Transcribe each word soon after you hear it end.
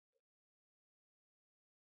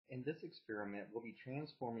In this experiment, we'll be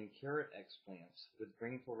transforming carrot explants with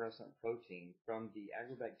green fluorescent protein from the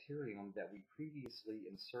agrobacterium that we previously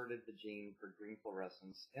inserted the gene for green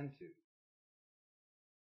fluorescence into.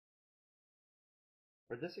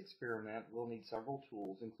 For this experiment, we'll need several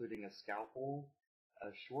tools, including a scalpel,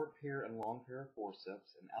 a short pair and long pair of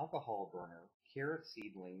forceps, an alcohol burner, carrot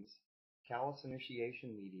seedlings, Callus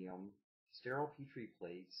Initiation medium, sterile Petri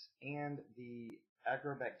plates, and the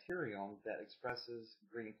agrobacterium that expresses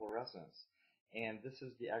green fluorescence. And this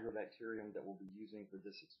is the agrobacterium that we'll be using for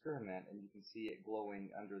this experiment, and you can see it glowing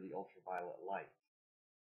under the ultraviolet light.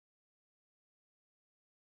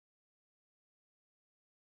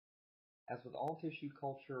 As with all tissue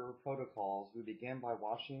culture protocols, we begin by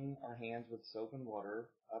washing our hands with soap and water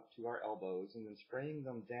up to our elbows and then spraying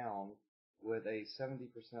them down with a 70%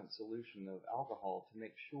 solution of alcohol to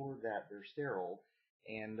make sure that they're sterile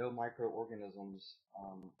and no microorganisms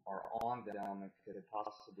are on them and could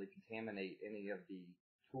possibly contaminate any of the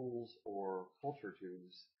tools or culture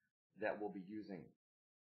tubes that we'll be using.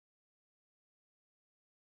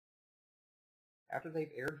 After they've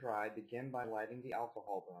air dried, begin by lighting the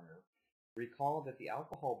alcohol burner. Recall that the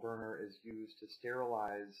alcohol burner is used to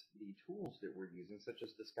sterilize the tools that we're using, such as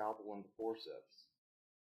the scalpel and the forceps.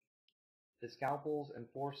 The scalpels and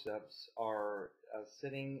forceps are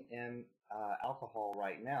sitting in alcohol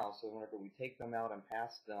right now, so whenever we take them out and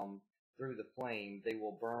pass them through the flame, they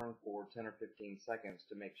will burn for 10 or 15 seconds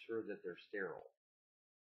to make sure that they're sterile.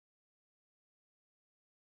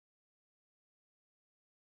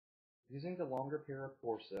 Using the longer pair of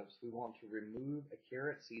forceps, we want to remove a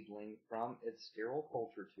carrot seedling from its sterile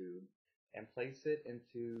culture tube and place it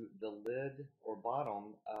into the lid or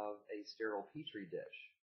bottom of a sterile Petri dish.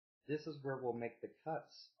 This is where we'll make the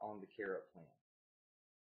cuts on the carrot plant.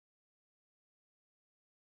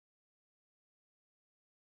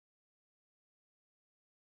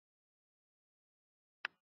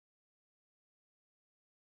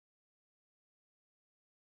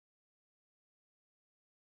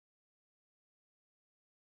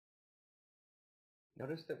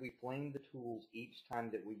 Notice that we flame the tools each time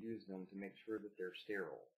that we use them to make sure that they're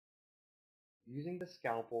sterile. Using the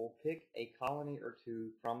scalpel, pick a colony or two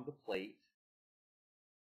from the plate.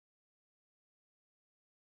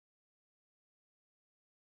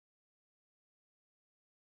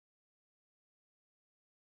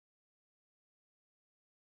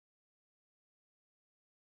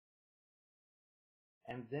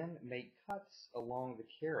 And then make cuts along the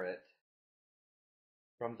carrot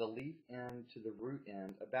from the leaf end to the root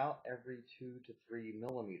end about every 2 to 3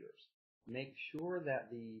 millimeters. Make sure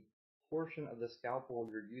that the portion of the scalpel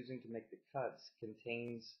you're using to make the cuts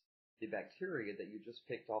contains the bacteria that you just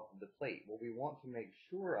picked off of the plate. What we want to make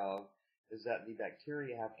sure of is that the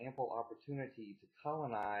bacteria have ample opportunity to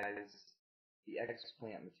colonize the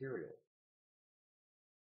explant material.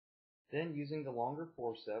 Then, using the longer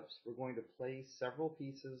forceps, we're going to place several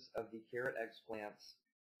pieces of the carrot explants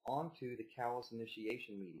onto the Callus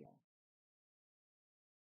Initiation medium.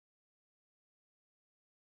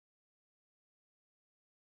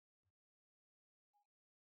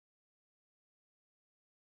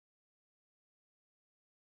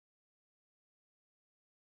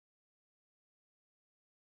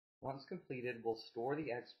 Once completed, we'll store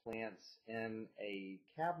the explants in a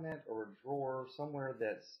cabinet or a drawer somewhere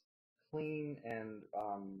that's clean and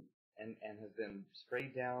has been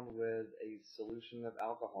sprayed down with a solution of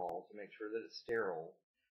alcohol to make sure that it's sterile.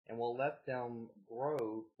 And we'll let them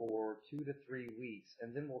grow for 2 to 3 weeks,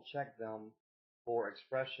 and then we'll check them for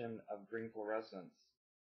expression of green fluorescence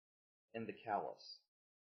in the callus.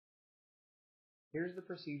 Here's the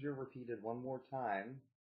procedure repeated one more time,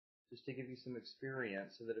 just to give you some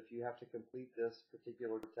experience so that if you have to complete this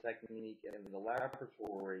particular technique in the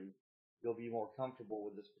laboratory, you'll be more comfortable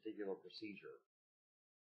with this particular procedure.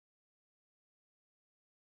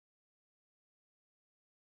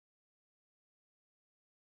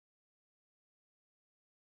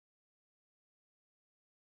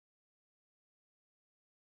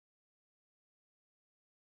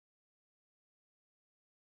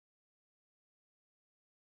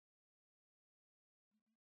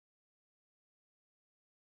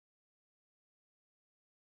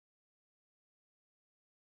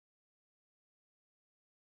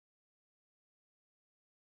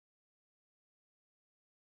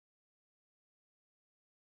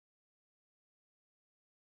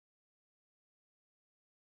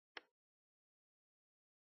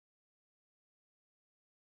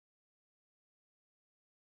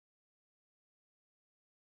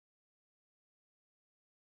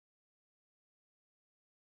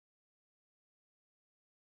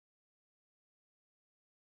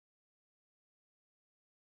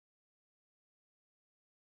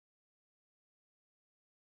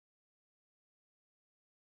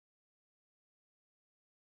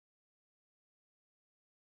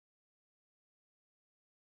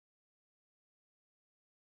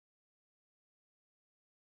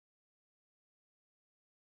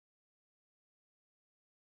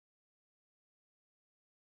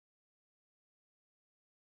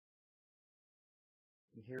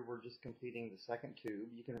 Here we're just completing the second tube.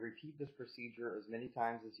 You can repeat this procedure as many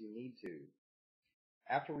times as you need to.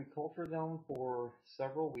 After we culture them for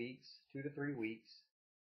several weeks, 2 to 3 weeks,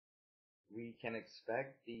 we can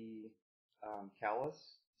expect the callus,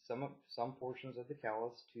 some portions of the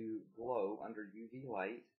callus, to glow under UV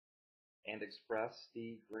light and express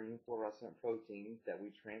the green fluorescent protein that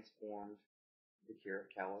we transformed the carrot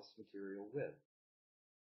callus material with.